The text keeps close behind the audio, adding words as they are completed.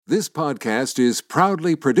This podcast is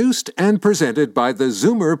proudly produced and presented by the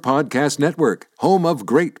Zoomer Podcast Network, home of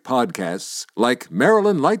great podcasts like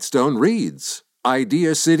Marilyn Lightstone Reads,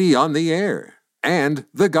 Idea City on the Air, and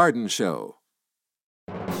The Garden Show.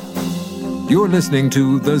 You're listening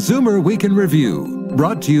to the Zoomer Week in Review,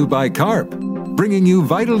 brought to you by CARP, bringing you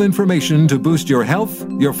vital information to boost your health,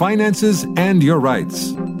 your finances, and your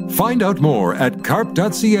rights. Find out more at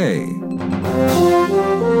carp.ca.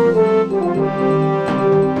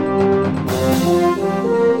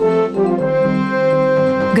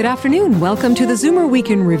 Good afternoon. Welcome to the Zoomer Week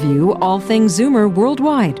in Review, all things Zoomer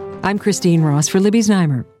worldwide. I'm Christine Ross for Libby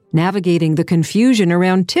Znaimer. Navigating the confusion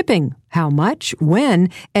around tipping, how much, when,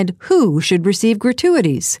 and who should receive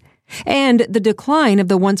gratuities, and the decline of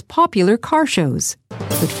the once popular car shows.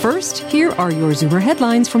 But first, here are your Zoomer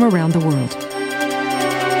headlines from around the world.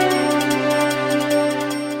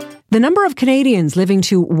 The number of Canadians living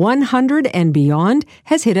to 100 and beyond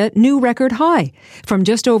has hit a new record high, from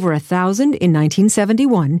just over 1,000 in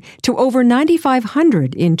 1971 to over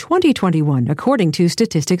 9,500 in 2021, according to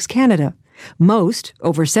Statistics Canada. Most,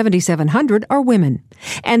 over 7,700, are women.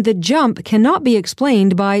 And the jump cannot be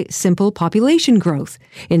explained by simple population growth.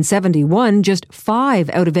 In 71, just 5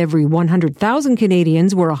 out of every 100,000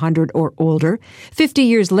 Canadians were 100 or older. 50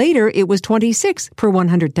 years later, it was 26 per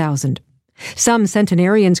 100,000. Some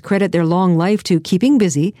centenarians credit their long life to keeping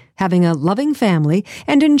busy, having a loving family,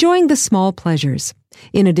 and enjoying the small pleasures.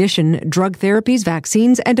 In addition, drug therapies,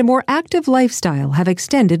 vaccines, and a more active lifestyle have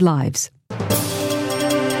extended lives.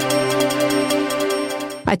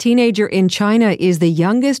 A teenager in China is the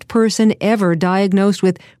youngest person ever diagnosed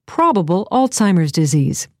with probable Alzheimer's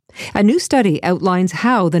disease. A new study outlines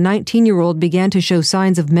how the 19-year-old began to show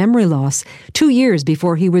signs of memory loss 2 years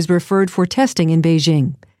before he was referred for testing in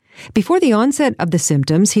Beijing. Before the onset of the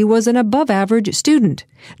symptoms, he was an above-average student.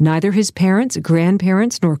 Neither his parents,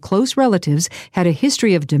 grandparents, nor close relatives had a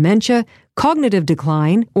history of dementia, cognitive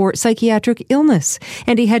decline, or psychiatric illness,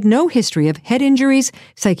 and he had no history of head injuries,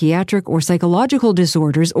 psychiatric or psychological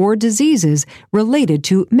disorders, or diseases related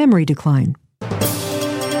to memory decline.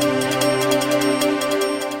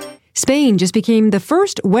 Spain just became the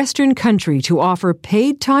first Western country to offer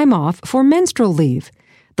paid time off for menstrual leave.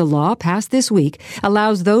 The law passed this week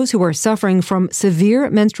allows those who are suffering from severe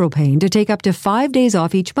menstrual pain to take up to 5 days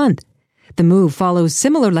off each month. The move follows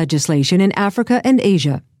similar legislation in Africa and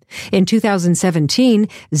Asia. In 2017,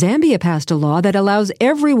 Zambia passed a law that allows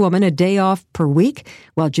every woman a day off per week,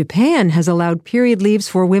 while Japan has allowed period leaves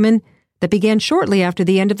for women that began shortly after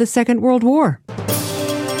the end of the Second World War.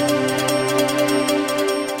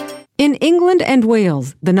 In England and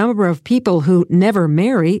Wales, the number of people who never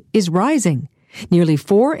marry is rising. Nearly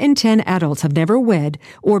 4 in 10 adults have never wed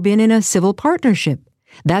or been in a civil partnership.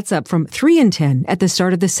 That's up from 3 in 10 at the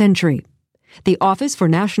start of the century. The Office for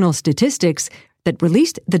National Statistics, that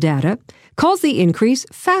released the data, calls the increase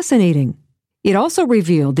fascinating. It also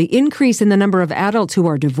revealed the increase in the number of adults who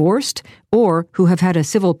are divorced or who have had a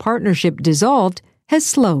civil partnership dissolved has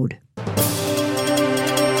slowed.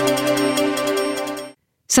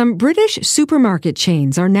 Some British supermarket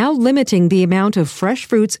chains are now limiting the amount of fresh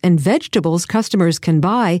fruits and vegetables customers can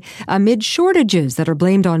buy amid shortages that are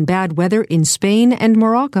blamed on bad weather in Spain and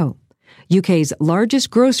Morocco. UK's largest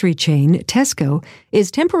grocery chain, Tesco, is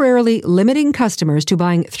temporarily limiting customers to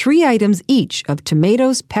buying 3 items each of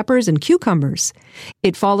tomatoes, peppers, and cucumbers.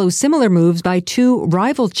 It follows similar moves by 2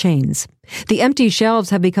 rival chains. The empty shelves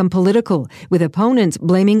have become political, with opponents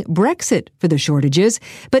blaming Brexit for the shortages,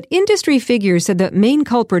 but industry figures said the main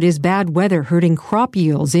culprit is bad weather hurting crop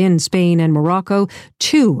yields in Spain and Morocco,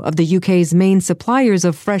 2 of the UK's main suppliers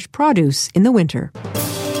of fresh produce in the winter.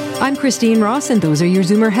 I'm Christine Ross, and those are your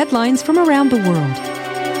Zoomer headlines from around the world.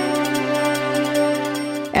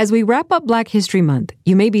 As we wrap up Black History Month,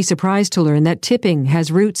 you may be surprised to learn that tipping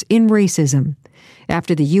has roots in racism.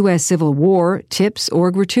 After the U.S. Civil War, tips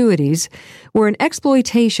or gratuities were an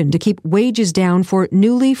exploitation to keep wages down for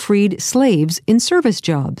newly freed slaves in service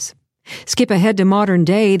jobs. Skip ahead to modern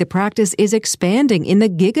day, the practice is expanding in the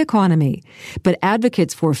gig economy. But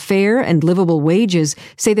advocates for fair and livable wages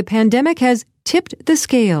say the pandemic has tipped the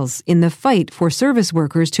scales in the fight for service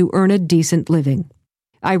workers to earn a decent living.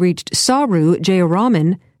 I reached Saru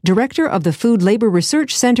Jayaraman, director of the Food Labor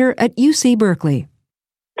Research Center at UC Berkeley.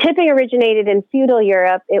 Tipping originated in feudal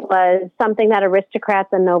Europe. It was something that aristocrats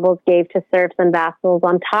and nobles gave to serfs and vassals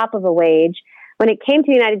on top of a wage. When it came to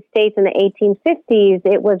the United States in the 1850s,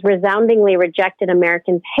 it was resoundingly rejected.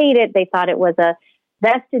 Americans hate it. They thought it was a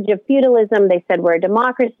vestige of feudalism. They said we're a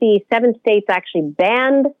democracy. 7 states actually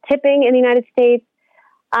banned tipping in the United States.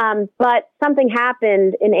 But something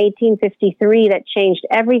happened in 1853 that changed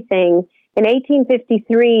everything. In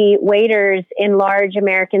 1853, waiters in large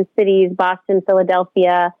American cities, Boston,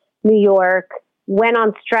 Philadelphia, New York, went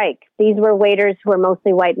on strike. These were waiters who were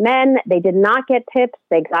mostly white men. They did not get tips.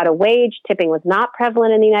 They got a wage. Tipping was not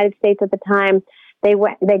prevalent in the United States at the time. They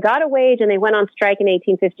got a wage and they went on strike in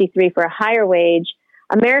 1853 for a higher wage.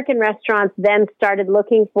 American restaurants then started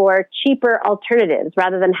looking for cheaper alternatives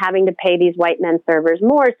rather than having to pay these white men servers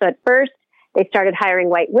more. So at first, they started hiring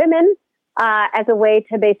white women as a way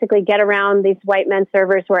to basically get around these white men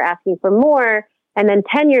servers who are asking for more. And then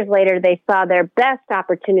 10 years later, they saw their best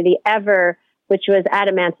opportunity ever, which was at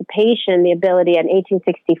emancipation, the ability in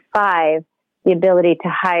 1865, the ability to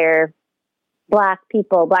hire Black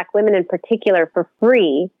people, Black women in particular, for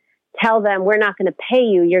free. Tell them, we're not going to pay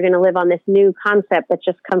you. You're going to live on this new concept that's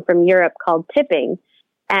just come from Europe called tipping.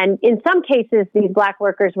 And in some cases, these Black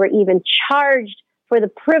workers were even charged for the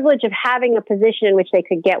privilege of having a position in which they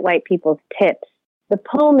could get white people's tips. The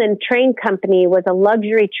Pullman Train Company was a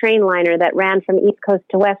luxury train liner that ran from East Coast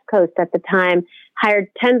to West Coast at the time, hired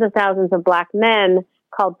tens of thousands of Black men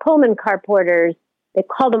called Pullman car porters. They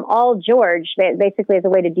called them all George, basically as a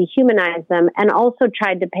way to dehumanize them, and also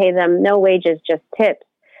tried to pay them no wages, just tips.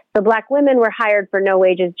 So Black women were hired for no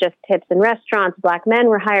wages, just tips in restaurants. Black men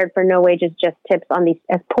were hired for no wages, just tips on these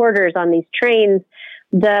as porters on these trains.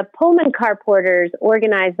 The Pullman car porters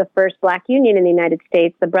organized the first Black union in the United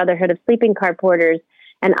States, the Brotherhood of Sleeping Car Porters,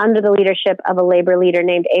 and under the leadership of a labor leader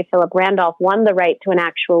named A. Philip Randolph, won the right to an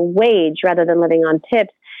actual wage rather than living on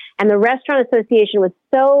tips. And the Restaurant Association was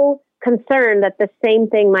so concerned that the same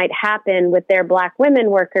thing might happen with their Black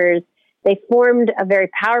women workers. They formed a very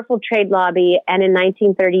powerful trade lobby, and in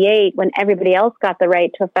 1938, when everybody else got the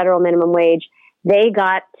right to a federal minimum wage, they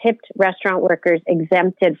got tipped restaurant workers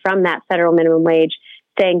exempted from that federal minimum wage,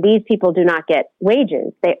 saying these people do not get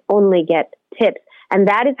wages, they only get tips. And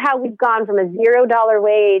that is how we've gone from a $0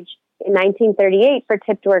 wage in 1938 for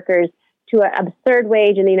tipped workers to an absurd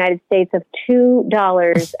wage in the United States of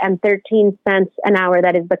 $2.13 an hour.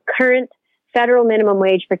 That is the current federal minimum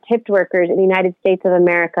wage for tipped workers in the United States of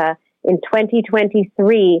America in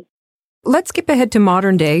 2023. Let's skip ahead to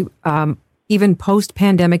modern day. Even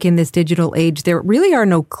post-pandemic in this digital age, there really are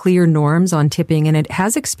no clear norms on tipping, and it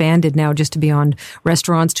has expanded now just beyond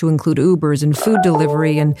restaurants to include Ubers and food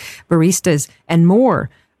delivery and baristas and more.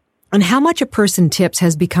 And how much a person tips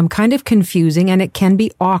has become kind of confusing, and it can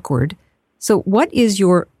be awkward. So what is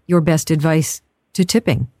your best advice to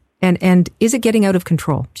tipping? And is it getting out of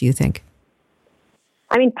control, do you think?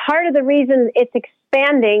 I mean, part of the reason it's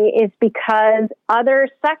expanding is because other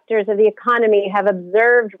sectors of the economy have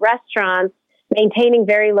observed restaurants maintaining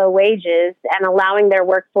very low wages and allowing their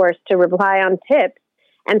workforce to rely on tips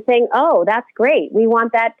and saying, oh, that's great. We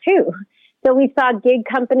want that too. So we saw gig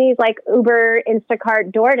companies like Uber,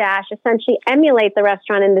 Instacart, DoorDash essentially emulate the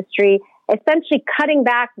restaurant industry, essentially cutting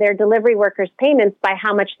back their delivery workers' payments by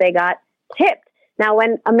how much they got tipped. Now,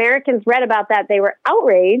 when Americans read about that, they were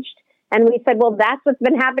outraged. And we said, well, that's what's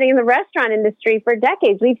been happening in the restaurant industry for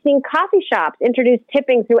decades. We've seen coffee shops introduce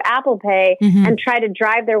tipping through Apple Pay and try to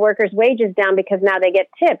drive their workers' wages down because now they get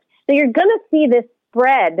tips. So you're going to see this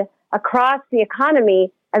spread across the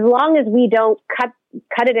economy as long as we don't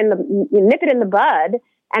nip it in the bud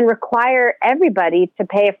and require everybody to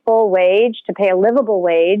pay a full wage, to pay a livable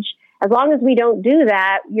wage. As long as we don't do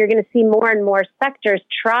that, you're going to see more and more sectors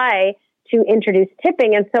try to introduce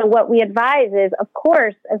tipping. And so what we advise is, of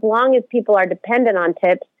course, as long as people are dependent on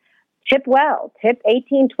tips, tip well, tip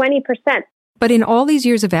 18, 20%. But in all these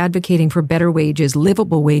years of advocating for better wages,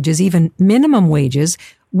 livable wages, even minimum wages,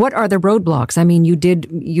 what are the roadblocks? I mean, you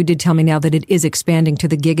did tell me now that it is expanding to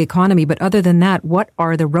the gig economy, but other than that, what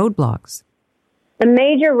are the roadblocks? The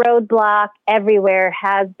major roadblock everywhere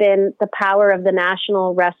has been the power of the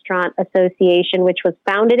National Restaurant Association, which was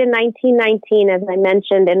founded in 1919, as I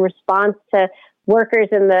mentioned, in response to workers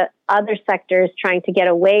in the other sectors trying to get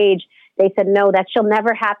a wage. They said, no, that shall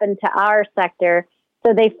never happen to our sector.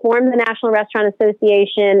 So they formed the National Restaurant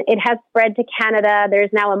Association. It has spread to Canada.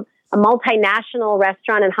 There's now a multinational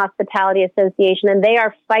restaurant and hospitality association, and they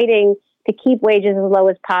are fighting to keep wages as low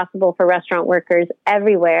as possible for restaurant workers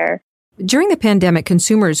everywhere. During the pandemic,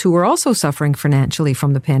 consumers who were also suffering financially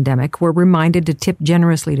from the pandemic were reminded to tip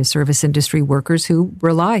generously to service industry workers who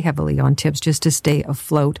rely heavily on tips just to stay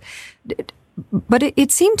afloat. But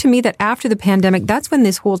it seemed to me that after the pandemic, that's when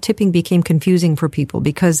this whole tipping became confusing for people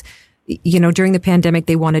because, you know, during the pandemic,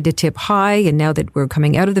 they wanted to tip high. And now that we're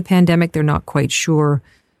coming out of the pandemic, they're not quite sure,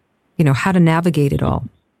 you know, how to navigate it all.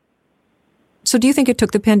 So do you think it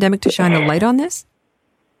took the pandemic to shine a light on this?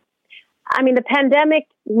 I mean, the pandemic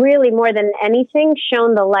really more than anything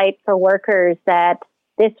shone the light for workers that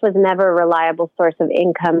this was never a reliable source of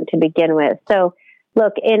income to begin with. So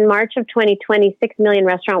look, in March of 2020, 6 million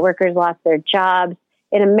restaurant workers lost their jobs.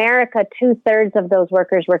 In America, 2/3 of those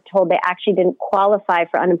workers were told they actually didn't qualify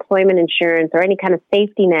for unemployment insurance or any kind of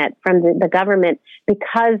safety net from the government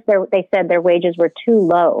because they said their wages were too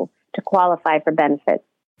low to qualify for benefits.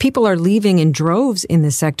 People are leaving in droves in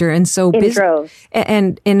the sector, and so droves.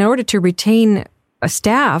 And in order to retain a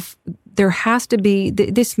staff, there has to be.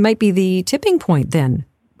 This might be the tipping point then.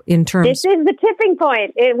 In terms, this is the tipping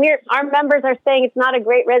point. Our members are saying it's not a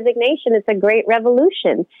great resignation; it's a great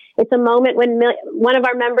revolution. It's a moment when one of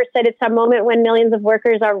our members said it's a moment when millions of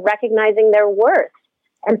workers are recognizing their worth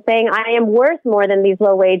and saying, "I am worth more than these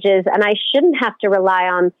low wages, and I shouldn't have to rely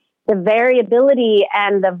on the variability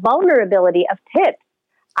and the vulnerability of tips.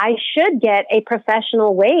 I should get a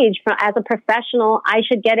professional wage as a professional. I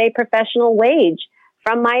should get a professional wage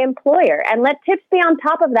from my employer, and let tips be on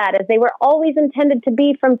top of that, as they were always intended to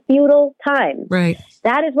be from feudal times." Right.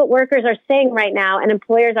 That is what workers are saying right now, and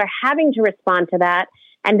employers are having to respond to that.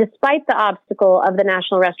 And despite the obstacle of the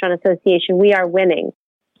National Restaurant Association, we are winning.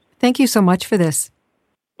 Thank you so much for this.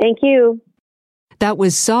 Thank you. That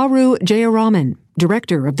was Saru Jayaraman,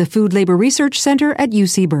 Director of the Food Labor Research Center at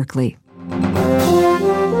UC Berkeley.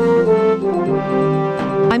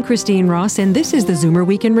 I'm Christine Ross, and this is the Zoomer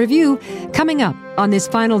Week in Review. Coming up on this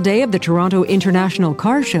final day of the Toronto International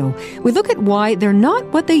Car Show, we look at why they're not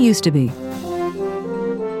what they used to be.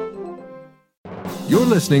 You're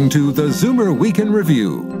listening to the Zoomer Week in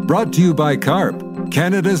Review, brought to you by CARP,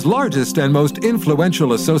 Canada's largest and most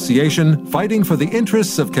influential association fighting for the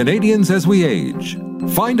interests of Canadians as we age.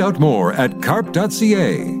 Find out more at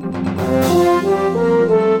carp.ca.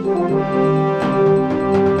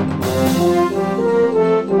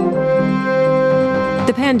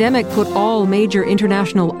 The pandemic put all major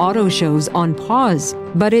international auto shows on pause,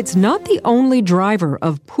 but it's not the only driver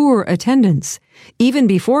of poor attendance. Even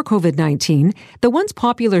before COVID-19, the once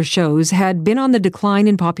popular shows had been on the decline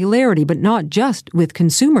in popularity, but not just with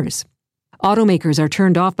consumers. Automakers are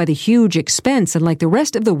turned off by the huge expense and, like the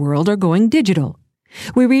rest of the world, are going digital.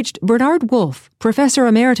 We reached Bernard Wolfe, Professor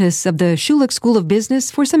Emeritus of the Schulich School of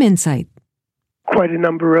Business, for some insight. Quite a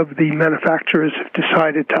number of the manufacturers have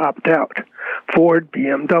decided to opt out. Ford,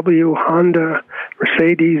 BMW, Honda,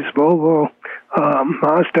 Mercedes, Volvo,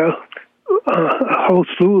 Mazda, a whole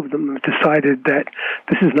slew of them have decided that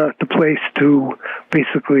this is not the place to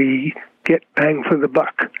basically get bang for the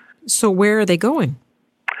buck. So where are they going?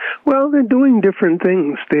 Well, they're doing different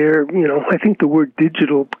things. I think the word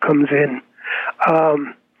digital comes in.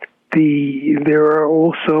 There are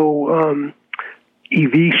also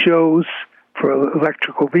EV shows for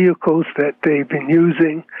electrical vehicles that they've been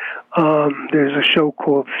using. There's a show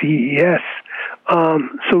called CES.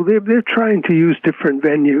 So they're trying to use different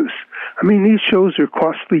venues. I mean, these shows are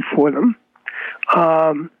costly for them.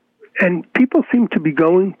 And people seem to be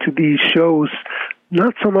going to these shows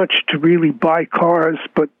not so much to really buy cars,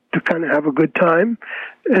 but to kind of have a good time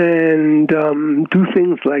and do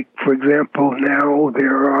things like, for example, now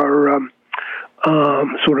there are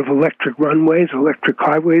sort of electric runways, electric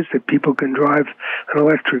highways that people can drive an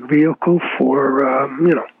electric vehicle for,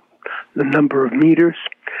 the number of meters.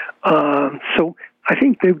 So I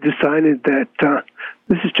think they've decided that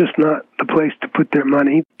this is just not the place to put their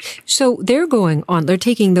money. So they're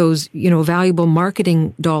taking those, valuable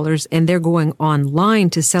marketing dollars and they're going online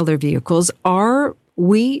to sell their vehicles. Are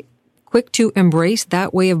we quick to embrace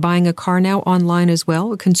that way of buying a car now online as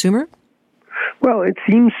well, a consumer? Well, it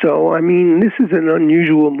seems so. I mean, this is an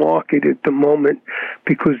unusual market at the moment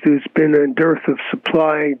because there's been a dearth of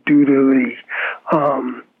supply due to the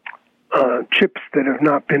chips that have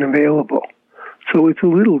not been available. So it's a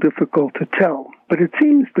little difficult to tell. But it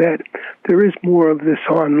seems that there is more of this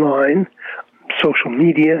online, social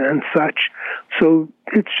media and such. So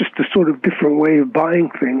it's just a sort of different way of buying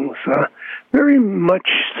things, very much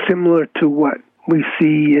similar to what we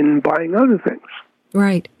see in buying other things.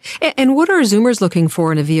 Right. And what are Zoomers looking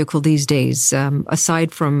for in a vehicle these days?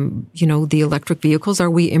 Aside from, the electric vehicles, are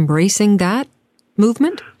we embracing that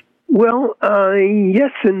movement? Well,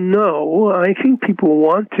 yes and no. I think people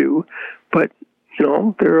want to, but,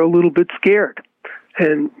 they're a little bit scared.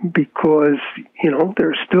 And because,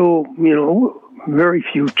 there's still, very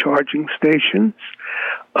few charging stations.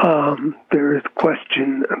 There is a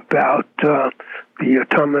question about the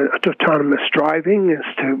autonomous driving as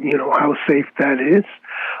to, how safe that is.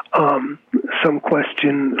 Some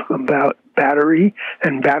question about battery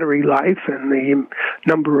and battery life and the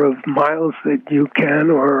number of miles that you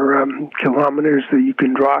can or kilometers that you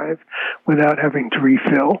can drive without having to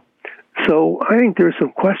refill. So I think there's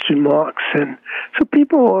some question marks. And so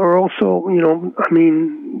people are also,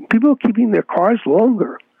 people are keeping their cars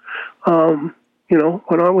longer.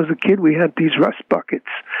 When I was a kid, we had these rust buckets.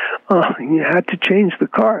 You had to change the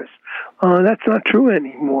cars. That's not true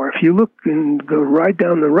anymore. If you look and go ride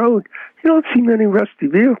down the road, you don't see many rusty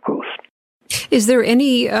vehicles. Is there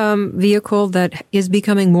any vehicle that is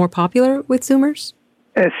becoming more popular with Zoomers?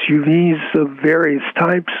 SUVs of various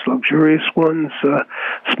types, luxurious ones,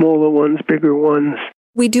 smaller ones, bigger ones.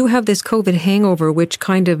 We do have this COVID hangover, which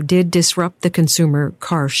kind of did disrupt the consumer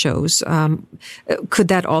car shows. Could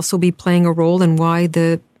that also be playing a role in why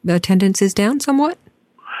the attendance is down somewhat?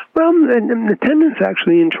 Well, and attendance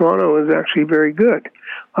actually in Toronto is actually very good.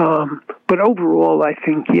 But overall, I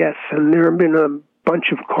think yes. And there have been a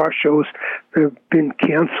bunch of car shows that have been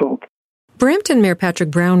canceled. Brampton Mayor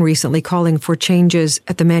Patrick Brown recently calling for changes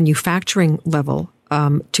at the manufacturing level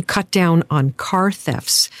to cut down on car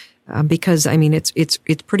thefts. Because,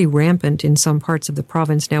 it's pretty rampant in some parts of the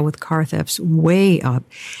province now with car thefts way up.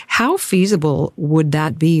 How feasible would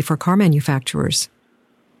that be for car manufacturers?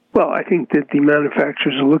 Well, I think that the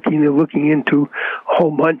manufacturers are looking into a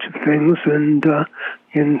whole bunch of things and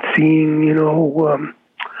seeing,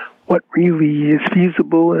 what really is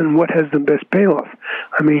feasible and what has the best payoff.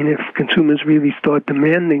 If consumers really start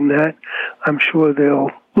demanding that, I'm sure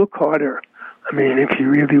they'll look harder. If you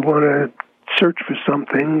really want to search for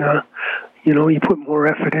something, you put more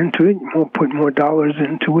effort into it, you put more dollars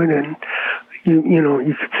into it, and you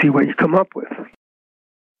can see what you come up with.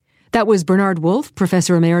 That was Bernard Wolfe,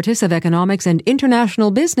 Professor Emeritus of Economics and International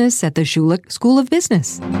Business at the Schulich School of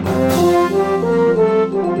Business.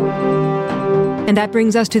 And that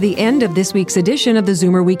brings us to the end of this week's edition of the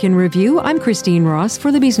Zoomer Week in Review. I'm Christine Ross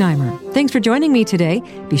for Libby Znaimer. Thanks for joining me today.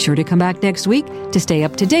 Be sure to come back next week to stay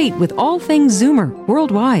up to date with all things Zoomer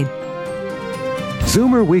worldwide.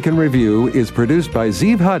 Zoomer Week in Review is produced by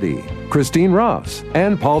Zeev Huddy, Christine Ross,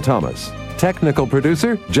 and Paul Thomas. Technical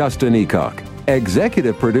producer, Justin Eacock.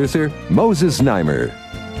 Executive producer, Moses Znaimer.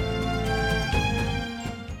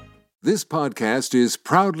 This podcast is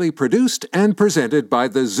proudly produced and presented by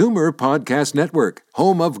the Zoomer Podcast Network,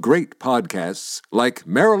 home of great podcasts like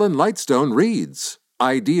Marilyn Lightstone Reads,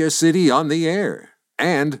 Idea City on the Air,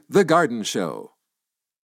 and The Garden Show.